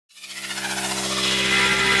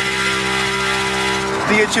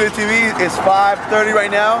DJ Chile TV. It's 5:30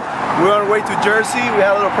 right now. We're on our way to Jersey. We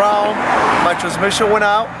had a little problem. My transmission went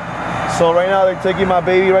out. So right now they're taking my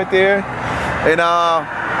baby right there. And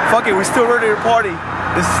fuck it, we're still ready to party.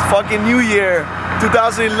 It's fucking New Year,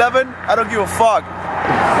 2011. I don't give a fuck.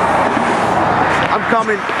 I'm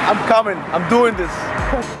coming. I'm doing this.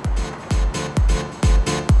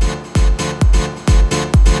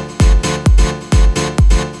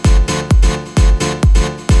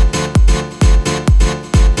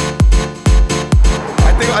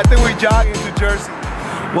 I think we're jogging to Jersey.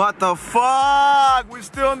 What the fuck? We're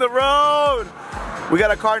still on the road. We got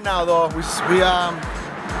a car now though.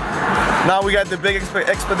 Now we got the big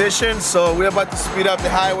expedition, so we're about to speed up the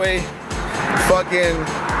highway. Fucking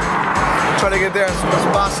try to get there as soon as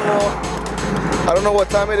possible. I don't know what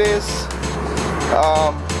time it is.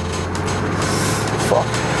 Fuck.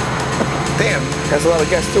 Damn, that's a lot of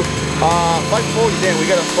gas too. 5:40. Damn, we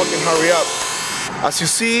gotta fucking hurry up. As you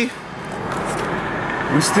see,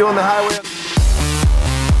 we're still on the highway.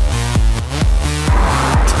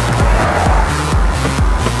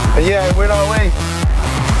 And yeah, we're on our way.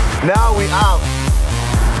 Now we out.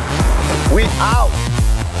 We out.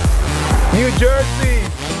 New Jersey.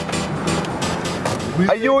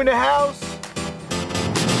 Are you in the house?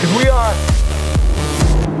 Cause we are.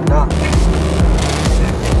 Nah.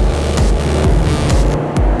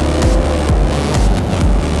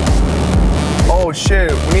 Oh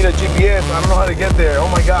shit, we need a GPS. I don't know how to get there. Oh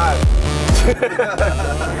my god.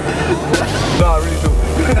 No, I really do.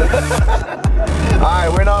 Alright,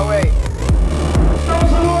 we're on our way. Un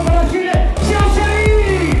saludo para Chile.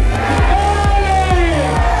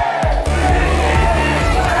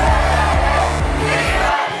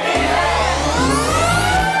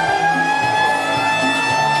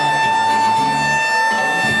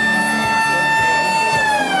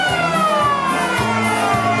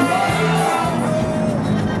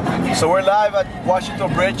 So we're live at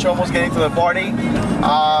Washington Bridge, almost getting to the party.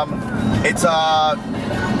 It's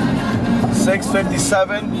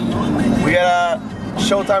 6:57. We got a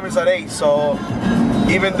showtime is at 8. So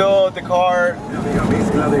even though the car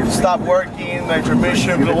stopped working, the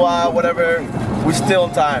transmission blew out, whatever, we're still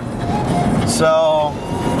on time. So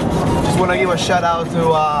just want to give a shout out to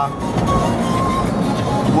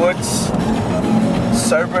Woods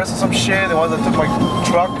Service or some shit, the ones that took my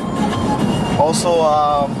truck. Also,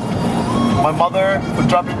 my mother for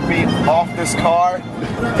dropping me off this car,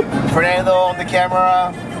 Fernando on the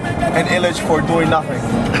camera, and Illich for doing nothing.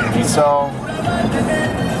 So,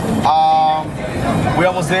 we're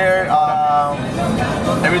almost there.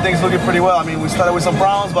 Everything's looking pretty well. I mean, we started with some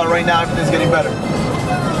problems, but right now everything's getting better.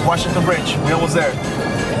 Washington Bridge, we're almost there.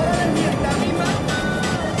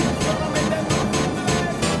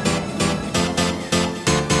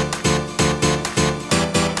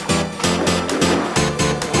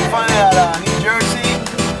 New Jersey,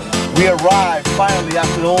 we arrived finally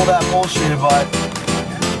after all that bullshit, but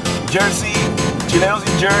Jersey, Chilenos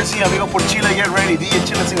in Jersey, amigos por Chile, get ready. DJ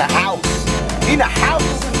Chile's in the house. In the house!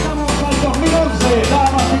 Estamos al 2011,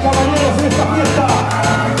 damas y caballeros de esta fiesta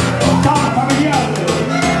tan familiar.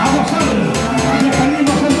 A gozar.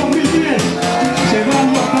 Despedimos el 2010. Se van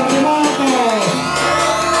los terremotos.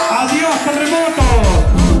 Adiós, terremotos.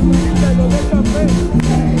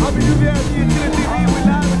 Happy New Year, DJ Chile TV. We're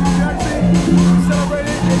live in New Jersey. We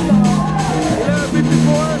celebrated. It's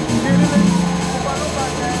 11:54.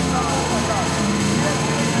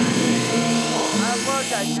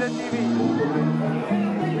 Chile TV.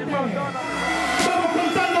 Estamos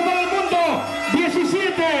contando todo el mundo.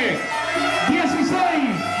 17,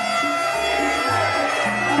 16,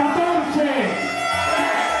 14,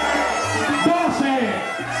 12,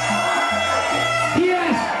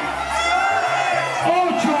 10,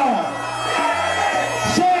 8,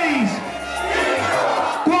 6,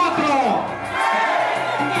 4.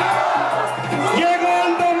 Llegó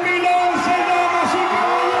el 2011, damas y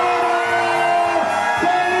caballeros.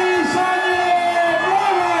 ¡Feliz año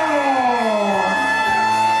nuevo!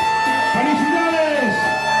 ¡Felicidades!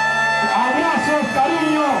 Abrazos,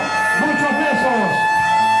 cariño, muchos besos.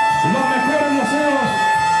 Los mejores deseos.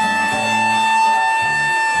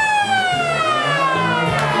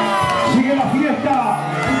 Sigue la fiesta,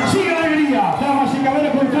 sigue la alegría. Damas y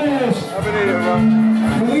caballeros, con ustedes.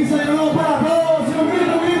 ¡Feliz año nuevo para todos! ¡Y un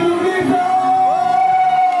grito, un grito, un grito!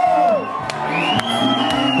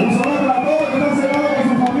 Un saludo para todos que están celebrando con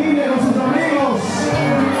su familia, con sus amigos.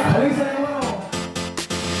 ¡Feliz año nuevo!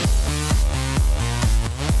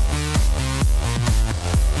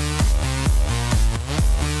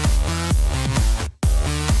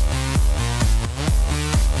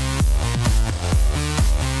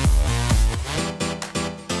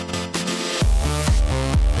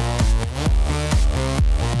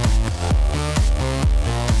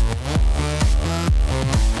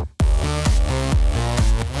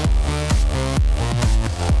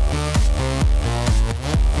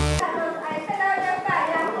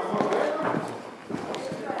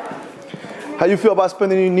 How you feel about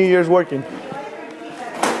spending your New Year's working?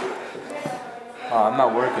 I'm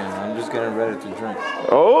not working. I'm just getting ready to drink.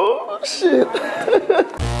 Oh shit.